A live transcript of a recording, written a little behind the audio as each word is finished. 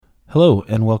Hello,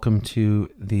 and welcome to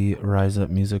the Rise Up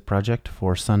Music Project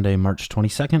for Sunday, March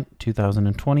 22nd,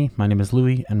 2020. My name is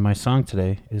Louie, and my song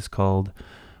today is called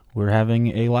We're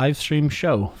Having a Live Stream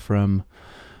Show from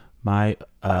my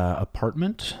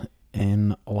apartment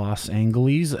in Los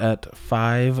Angeles at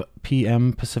 5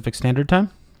 p.m. Pacific Standard Time.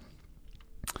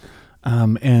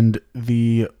 And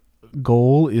the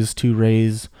goal is to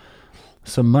raise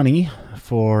some money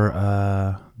for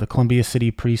the Columbia City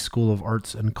Preschool of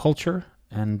Arts and Culture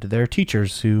and their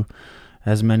teachers, who,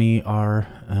 as many are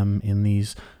in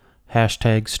these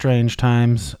hashtag strange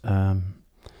times, in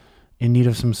need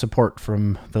of some support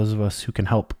from those of us who can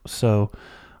help. So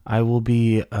I will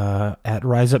be at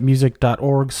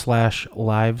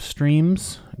riseupmusic.org/live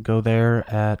streams. Go there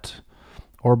at,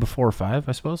 or before 5,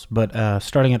 I suppose, but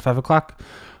starting at 5 o'clock,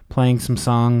 playing some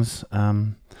songs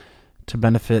to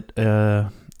benefit a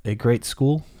great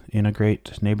school in a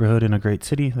great neighborhood in a great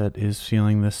city that is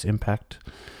feeling this impact.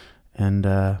 And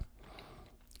I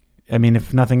mean,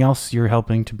 if nothing else, you're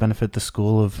helping to benefit the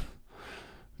school of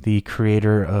the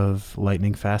creator of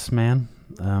Lightning Fast Man,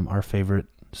 our favorite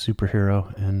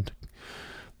superhero and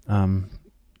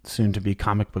soon to be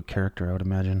comic book character, I would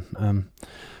imagine.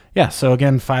 So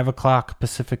again, 5 o'clock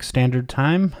Pacific Standard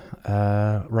Time,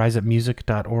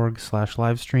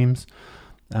 riseupmusic.org/live streams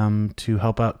to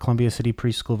help out Columbia City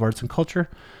Preschool of Arts and Culture.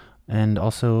 And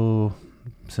also,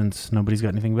 since nobody's got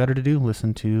anything better to do,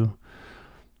 listen to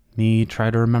me try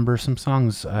to remember some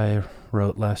songs I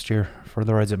wrote last year for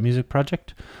the Rise Up Music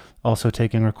Project. Also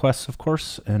taking requests, of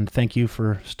course, and thank you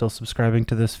for still subscribing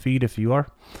to this feed if you are.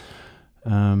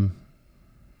 Come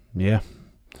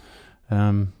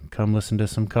listen to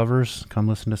some covers, come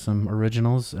listen to some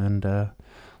originals, and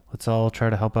let's all try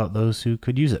to help out those who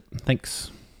could use it.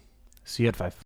 Thanks. See you at 5.